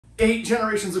8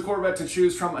 generations of Corvette to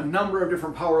choose from, a number of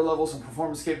different power levels and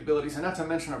performance capabilities, and not to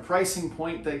mention a pricing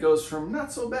point that goes from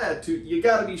not so bad to you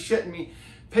gotta be shitting me.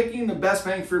 Picking the best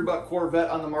bang for your buck Corvette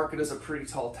on the market is a pretty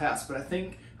tall task, but I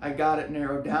think I got it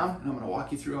narrowed down, and I'm gonna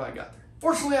walk you through how I got there.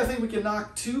 Fortunately, I think we can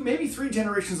knock 2, maybe 3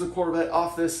 generations of Corvette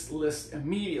off this list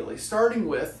immediately, starting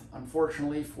with,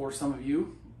 unfortunately for some of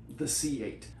you, the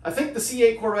C8. I think the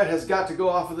C8 Corvette has got to go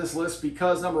off of this list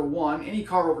because, number one, any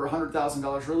car over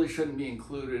 $100,000 really shouldn't be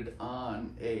included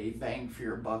on a bang for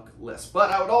your buck list.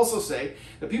 But I would also say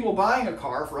that people buying a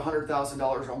car for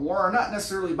 $100,000 or more are not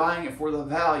necessarily buying it for the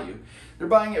value. They're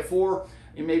buying it for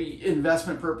maybe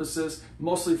investment purposes,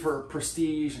 mostly for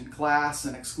prestige and class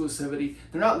and exclusivity.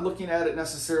 They're not looking at it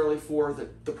necessarily for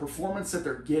the performance that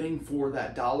they're getting for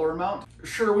that dollar amount.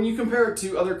 Sure, when you compare it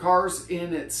to other cars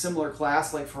in its similar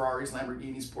class, like Ferraris,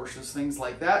 Lamborghinis, Porsches, things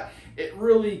like that, it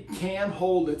really can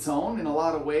hold its own in a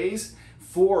lot of ways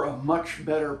for a much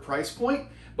better price point.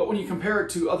 But when you compare it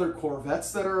to other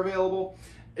Corvettes that are available,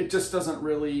 it just doesn't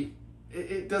really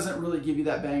give you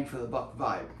that bang for the buck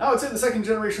vibe. I would say the second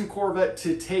generation Corvette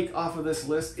to take off of this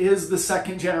list is the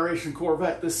second generation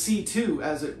Corvette, the C2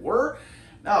 as it were.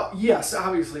 Now, yes,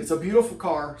 obviously it's a beautiful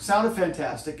car, sounded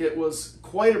fantastic. It was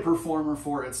quite a performer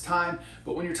for its time,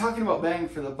 but when you're talking about bang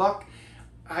for the buck,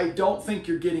 I don't think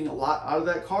you're getting a lot out of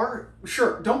that car.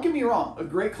 Sure, don't get me wrong, a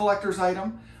great collector's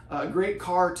item, a great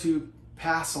car to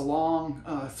pass along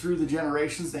through the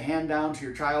generations, to hand down to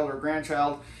your child or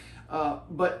grandchild.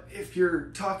 But if you're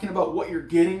talking about what you're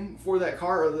getting for that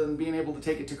car, other than being able to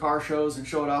take it to car shows and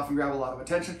show it off and grab a lot of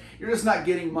attention, you're just not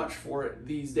getting much for it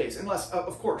these days. Unless,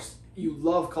 of course, you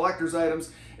love collector's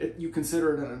items, you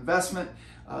consider it an investment,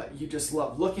 you just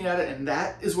love looking at it, and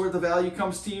that is where the value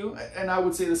comes to you. And I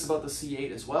would say this about the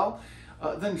C8 as well.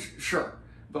 Then sure.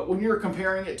 But when you're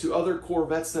comparing it to other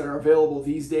Corvettes that are available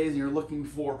these days and you're looking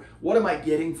for what am I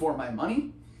getting for my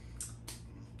money,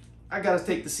 I gotta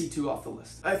take the C2 off the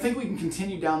list. I think we can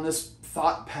continue down this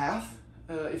thought path,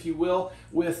 if you will,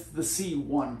 with the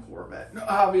C1 Corvette.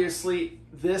 Obviously,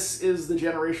 this is the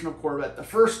generational Corvette, the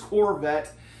first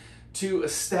Corvette to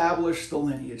establish the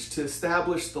lineage, to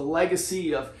establish the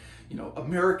legacy of,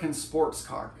 American sports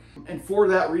car. And for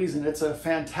that reason, it's a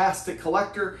fantastic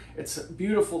collector. It's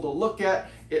beautiful to look at.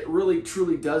 It really,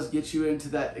 truly does get you into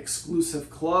that exclusive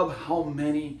club. How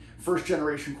many first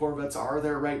generation Corvettes are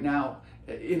there right now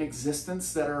in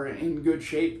existence that are in good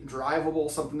shape,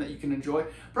 drivable, something that you can enjoy?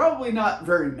 Probably not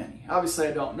very many. Obviously,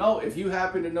 I don't know. If you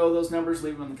happen to know those numbers,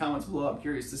 leave them in the comments below. I'm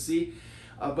curious to see.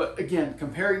 But again,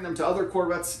 comparing them to other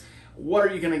Corvettes, what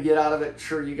are you going to get out of it?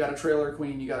 Sure, you got a trailer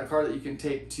queen, you got a car that you can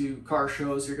take to car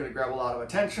shows, you're going to grab a lot of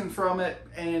attention from it,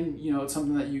 and it's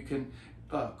something that you can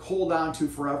hold on to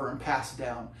forever and pass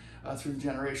down through the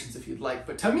generations if you'd like.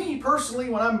 But to me personally,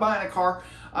 when I'm buying a car,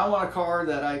 I want a car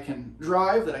that I can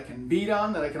drive, that I can beat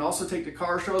on, that I can also take to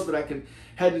car shows, that I can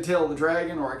head to tail the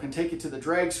dragon, or I can take it to the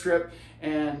drag strip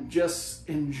and just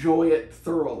enjoy it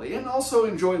thoroughly and also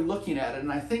enjoy looking at it.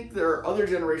 And I think there are other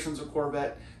generations of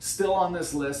Corvette still on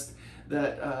this list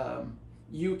that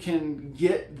you can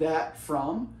get that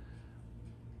from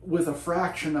with a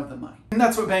fraction of the money. And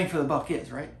that's what bang for the buck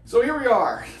is, right? So here we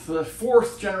are, the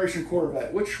fourth generation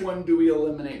Corvette. Which one do we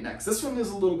eliminate next? This one is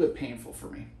a little bit painful for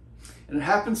me. And it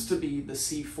happens to be the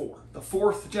C4. The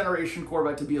fourth generation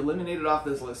Corvette to be eliminated off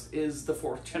this list is the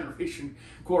fourth generation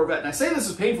Corvette. And I say this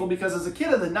is painful because as a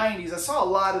kid of the 90s, I saw a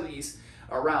lot of these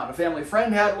around. A family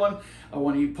friend had one.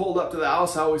 When he pulled up to the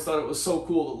house, I always thought it was so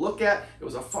cool to look at. It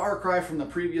was a far cry from the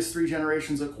previous 3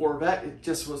 generations of Corvette. It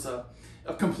just was a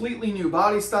completely new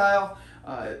body style.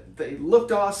 They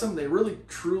looked awesome. They really,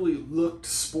 truly looked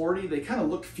sporty. They kind of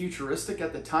looked futuristic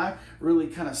at the time, really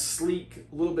kind of sleek,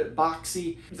 a little bit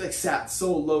boxy. They sat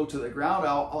so low to the ground.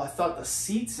 I thought the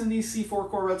seats in these C4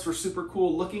 Corvettes were super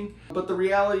cool looking, but the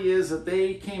reality is that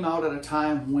they came out at a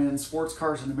time when sports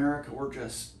cars in America were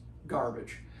just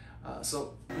garbage.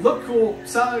 So looked cool,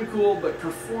 sounded cool, but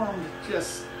performed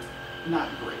just not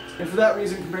great. And for that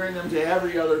reason, comparing them to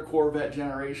every other Corvette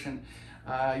generation,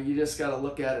 you just got to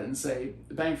look at it and say,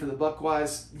 bang for the buck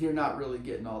wise, you're not really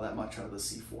getting all that much out of the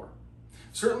C4.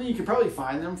 Certainly, you can probably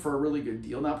find them for a really good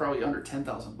deal now, probably under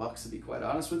 10,000 bucks to be quite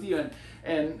honest with you,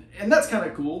 and that's kind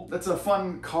of cool. That's a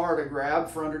fun car to grab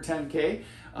for under 10K.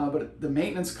 But the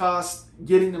maintenance cost,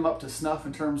 getting them up to snuff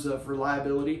in terms of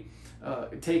reliability,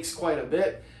 it takes quite a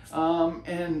bit,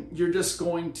 and you're just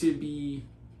going to be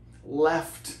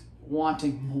left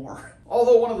wanting more.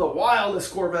 Although one of the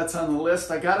wildest Corvettes on the list,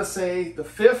 I gotta say, the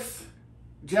fifth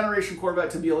generation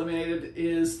Corvette to be eliminated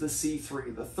is the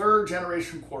C3, the third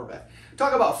generation Corvette.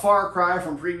 Talk about far cry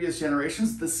from previous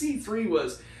generations. The C3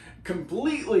 was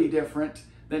completely different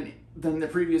than than the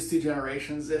previous two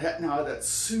generations. It had now that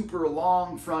super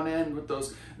long front end with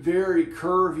those very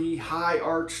curvy, high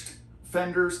arched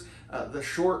fenders, the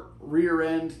short rear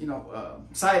end,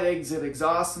 side exit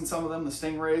exhaust in some of them, the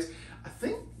Stingrays. I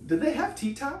think, did they have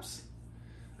T-tops?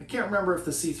 I can't remember if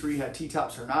the C3 had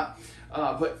T-tops or not,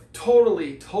 but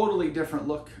totally different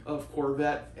look of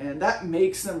Corvette, and that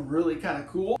makes them really kind of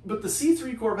cool. But the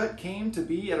C3 Corvette came to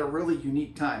be at a really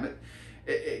unique time.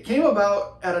 It came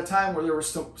about at a time where there were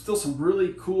still some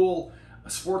really cool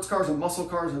sports cars and muscle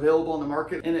cars available in the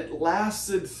market, and it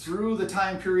lasted through the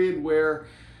time period where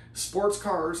sports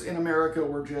cars in America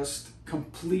were just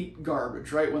complete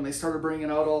garbage, right? When they started bringing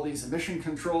out all these emission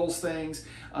controls things,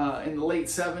 in the late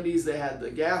 70s, they had the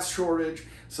gas shortage.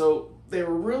 So they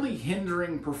were really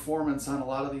hindering performance on a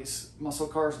lot of these muscle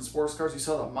cars and sports cars. You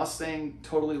saw the Mustang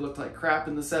totally looked like crap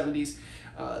in the 70s.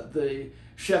 The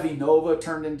Chevy Nova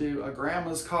turned into a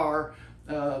grandma's car.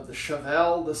 The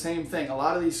Chevelle, the same thing. A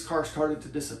lot of these cars started to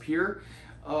disappear.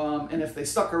 And if they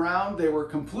stuck around, they were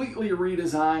completely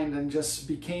redesigned and just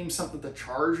became something, the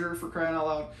Charger, for crying out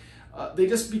loud. They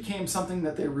just became something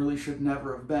that they really should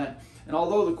never have been. And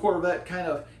although the Corvette kind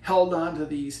of held on to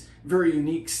these very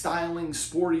unique, styling,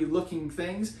 sporty looking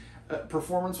things,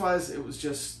 performance-wise, it was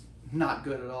just not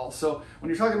good at all. So when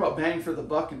you're talking about bang for the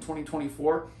buck in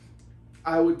 2024,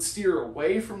 I would steer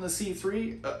away from the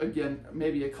C3. Again,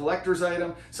 maybe a collector's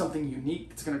item, something unique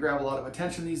that's going to grab a lot of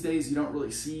attention these days. You don't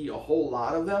really see a whole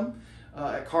lot of them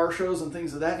at car shows and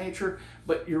things of that nature,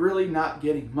 but you're really not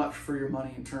getting much for your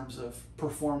money in terms of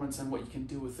performance and what you can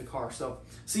do with the car. So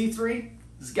C3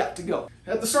 has got to go.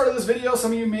 At the start of this video,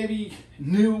 some of you maybe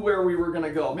knew where we were going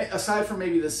to go. Aside from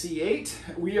maybe the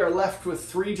C8, we are left with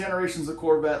 3 generations of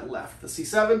Corvette left: the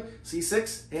C7,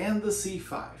 C6, and the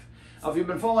C5. Now, if you've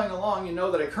been following along, you know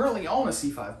that I currently own a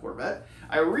C5 Corvette.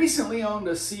 I recently owned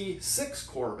a C6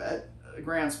 Corvette, a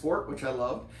Grand Sport, which I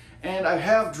loved, and I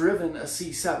have driven a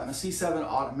C7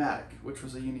 automatic, which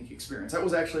was a unique experience. That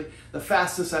was actually the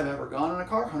fastest I've ever gone in a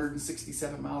car,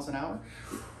 167 miles an hour.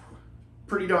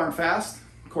 Pretty darn fast.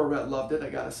 Corvette loved it, I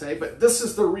gotta say. But this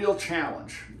is the real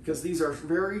challenge, because these are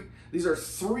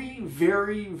 3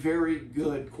 very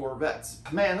good Corvettes.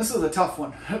 Man, this is a tough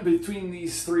one between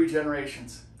these 3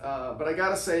 generations. But I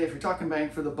gotta say, if you're talking bang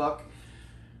for the buck,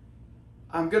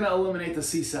 I'm gonna eliminate the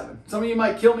C7. Some of you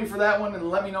might kill me for that one, and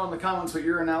let me know in the comments what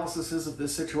your analysis is of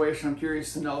this situation. I'm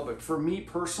curious to know. But for me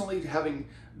personally, having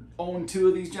owned 2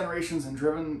 of these generations and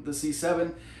driven the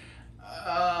C7,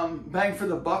 bang for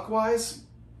the buck wise,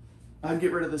 I'd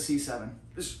get rid of the C7.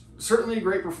 It's certainly a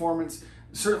great performance,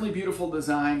 certainly beautiful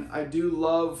design. I do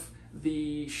love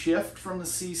the shift from the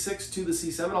C6 to the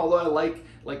C7, although I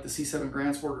like the C7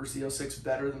 Grand Sport or C06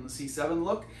 better than the C7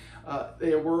 look.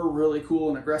 They were really cool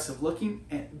and aggressive looking,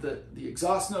 and the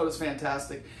exhaust note is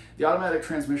fantastic. The automatic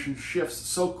transmission shifts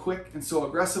so quick and so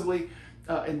aggressively,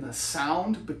 and the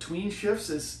sound between shifts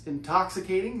is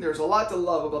intoxicating. There's a lot to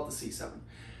love about the C7.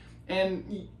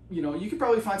 And you could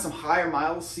probably find some higher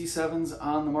miles C7s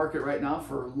on the market right now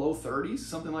for low 30s,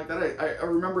 something like that. I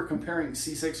remember comparing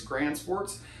C6 Grand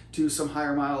Sports to some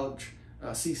higher mileage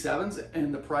C7s,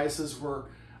 and the prices were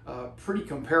pretty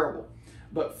comparable.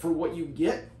 But for what you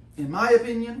get, in my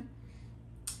opinion,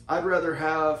 I'd rather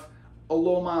have a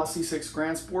low mile C6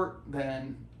 Grand Sport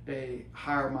than a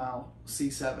higher mile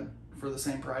C7 for the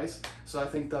same price. So I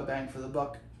think the bang for the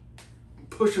buck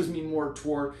pushes me more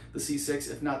toward the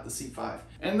C6, if not the C5.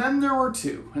 And then there were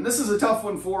 2, and this is a tough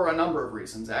one for a number of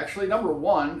reasons, actually. Number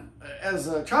one, as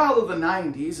a child of the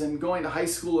 90s and going to high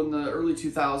school in the early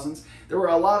 2000s, there were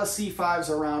a lot of C5s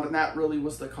around, and that really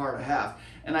was the car to have.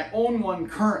 And I own one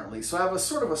currently, so I have a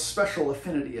sort of a special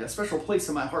affinity, a special place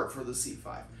in my heart for the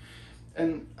C5.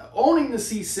 And owning the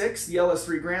C6, the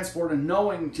LS3 Grand Sport, and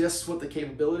knowing just what the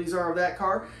capabilities are of that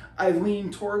car, I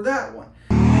lean toward that one.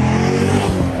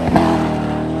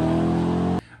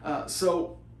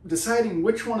 So deciding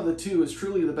which one of the 2 is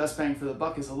truly the best bang for the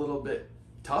buck is a little bit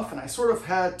tough, and I sort of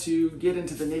had to get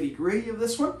into the nitty-gritty of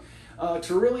this one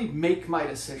to really make my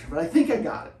decision, but I think I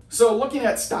got it. So looking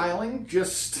at styling,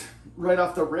 just right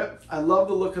off the rip, I love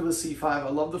the look of the C5. I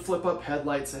love the flip-up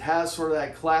headlights. It has sort of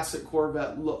that classic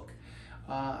Corvette look.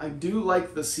 I do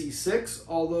like the C6,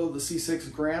 although the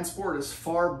C6 Grand Sport is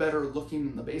far better looking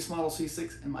than the base model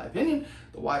C6, in my opinion.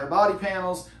 The wider body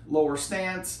panels, lower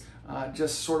stance,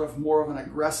 just sort of more of an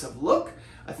aggressive look.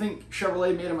 I think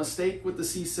Chevrolet made a mistake with the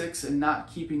C6 in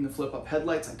not keeping the flip-up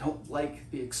headlights. I don't like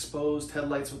the exposed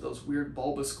headlights with those weird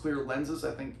bulbous clear lenses.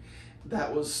 I think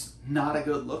that was not a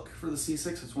good look for the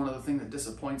C6. It's one of the things that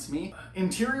disappoints me.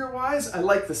 Interior-wise, I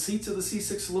like the seats of the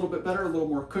C6 a little bit better, a little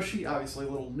more cushy, obviously a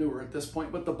little newer at this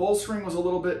point, but the bolstering was a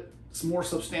little bit more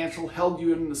substantial, held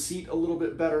you in the seat a little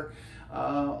bit better.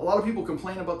 A lot of people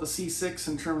complain about the C6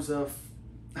 in terms of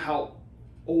how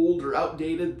old or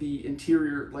outdated the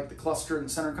interior, like the cluster and the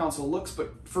center console looks,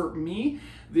 but for me,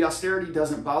 the austerity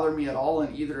doesn't bother me at all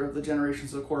in either of the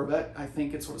generations of the Corvette. I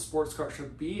think it's what a sports car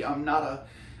should be. I'm not a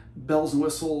bells and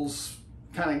whistles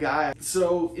kind of guy.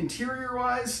 So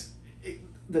interior-wise,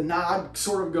 the nod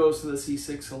sort of goes to the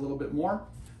C6 a little bit more.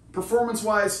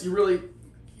 Performance-wise,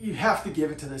 you have to give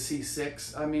it to the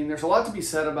C6. I mean, there's a lot to be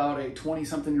said about a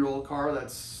 20-something-year-old car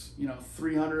that's,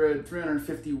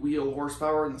 350 wheel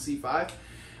horsepower in the C5.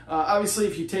 Obviously,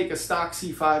 if you take a stock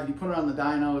C5, you put it on the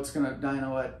dyno, it's going to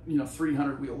dyno at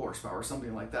 300 wheel horsepower,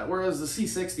 something like that. Whereas the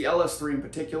C6, the LS3 in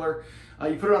particular,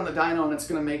 you put it on the dyno and it's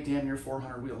going to make damn near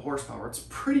 400 wheel horsepower. It's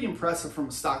pretty impressive from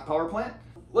a stock power plant.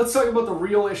 Let's talk about the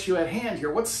real issue at hand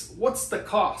here. What's the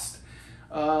cost?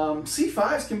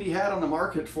 C5s can be had on the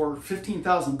market for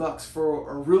 $15,000 for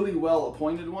a really well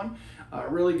appointed one.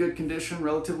 Really good condition,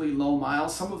 relatively low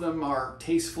miles. Some of them are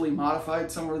tastefully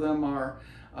modified. Some of them are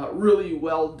really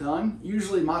well done.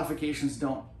 Usually modifications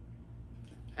don't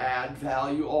add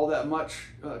value all that much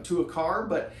to a car,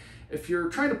 but if you're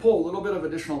trying to pull a little bit of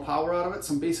additional power out of it,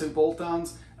 some basic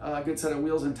bolt-ons, a good set of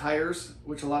wheels and tires,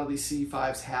 which a lot of these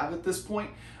C5s have at this point,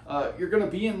 you're going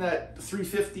to be in that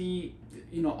 350,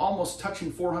 almost touching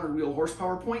 400 wheel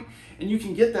horsepower point, and you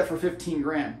can get that for 15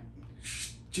 grand.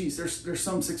 Geez, there's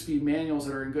some 6-speed manuals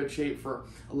that are in good shape for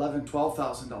 $11,000,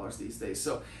 $12,000 these days.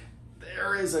 So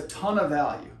there is a ton of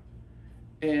value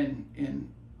in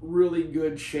really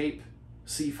good shape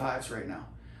C5s right now.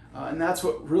 And that's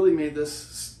what really made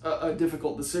this a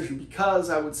difficult decision, because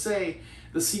I would say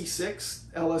the C6,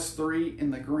 LS3,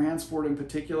 and the Grand Sport in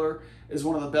particular is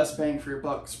one of the best bang for your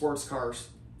buck sports cars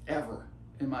ever,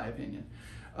 in my opinion.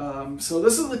 So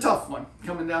this is the tough one,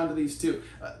 coming down to these two.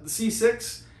 The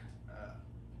C6,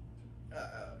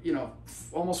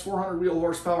 almost 400 wheel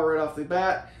horsepower right off the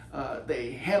bat.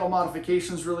 They handle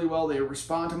modifications really well. They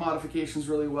respond to modifications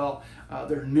really well.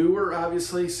 They're newer,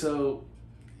 obviously, so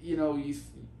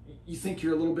you think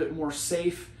you're a little bit more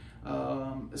safe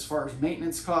as far as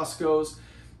maintenance costs goes.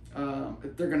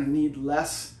 They're going to need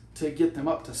less to get them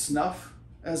up to snuff,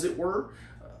 as it were.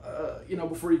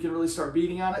 Before you can really start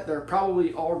beating on it. They're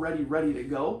probably already ready to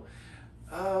go.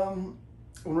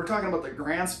 When we're talking about the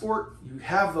Grand Sport, you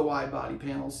have the wide body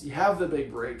panels, you have the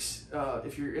big brakes.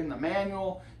 If you're in the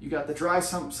manual, you got the dry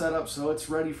sump set up, so it's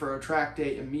ready for a track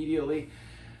day immediately.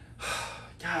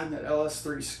 God, that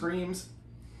LS3 screams.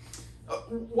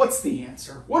 What's the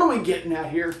answer? What are we getting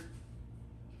at here?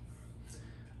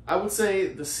 I would say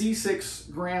the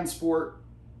C6 Grand Sport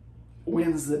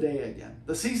wins the day again.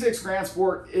 The C6 Grand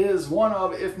Sport is one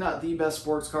of, if not the best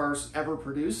sports cars ever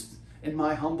produced, in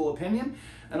my humble opinion.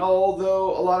 And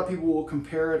although a lot of people will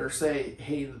compare it or say,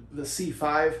 hey, the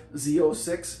C5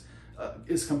 Z06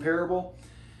 is comparable,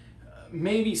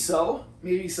 maybe so,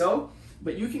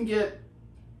 but you can get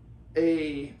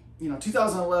a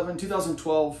 2011,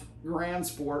 2012 Grand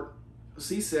Sport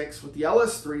C6 with the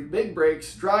LS3, big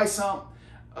brakes, dry sump,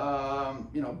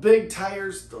 big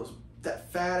tires, that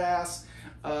fat ass,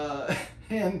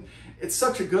 and it's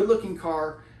such a good looking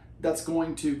car that's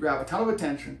going to grab a ton of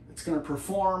attention. It's going to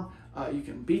perform. You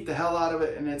can beat the hell out of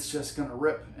it, and it's just going to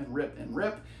rip and rip and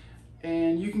rip.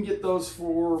 And you can get those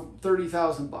for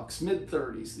 $30,000,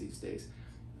 mid-30s these days.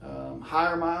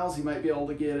 Higher miles, you might be able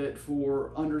to get it for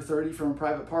under 30 from a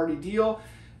private party deal.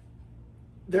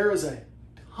 There is a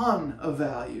ton of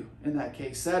value in that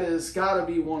case. That has got to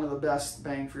be one of the best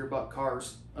bang for your buck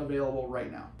cars available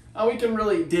right now. We can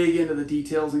really dig into the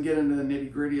details and get into the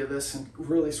nitty-gritty of this and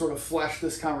really sort of flesh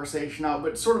this conversation out,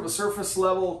 but sort of a surface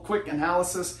level, quick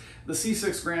analysis, the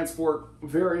C6 Grand Sport,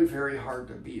 very, very hard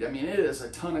to beat. I mean, it is a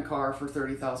ton of car for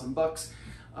 $30,000,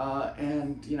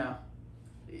 and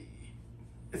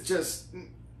it's just,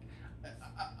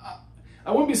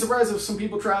 I wouldn't be surprised if some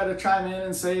people try to chime in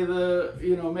and say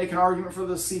make an argument for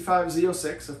the C5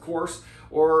 Z06, of course,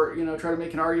 or, try to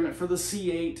make an argument for the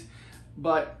C8,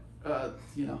 but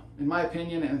in my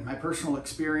opinion and my personal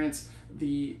experience,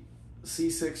 the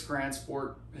C6 Grand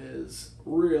Sport is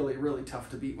really, really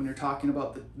tough to beat when you're talking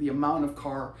about the amount of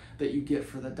car that you get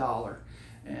for the dollar.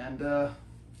 And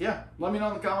yeah, let me know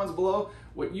in the comments below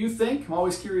what you think. I'm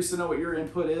always curious to know what your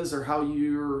input is or how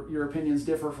your opinions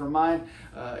differ from mine.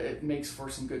 It makes for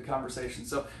some good conversation.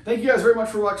 So thank you guys very much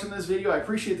for watching this video. I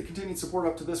appreciate the continued support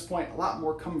up to this point. A lot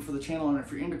more coming for the channel, and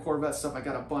if you're into Corvette stuff, I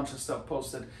got a bunch of stuff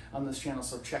posted on this channel,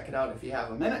 so check it out if you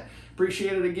have a minute.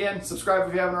 Appreciate it again. Subscribe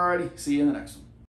if you haven't already. See you in the next one.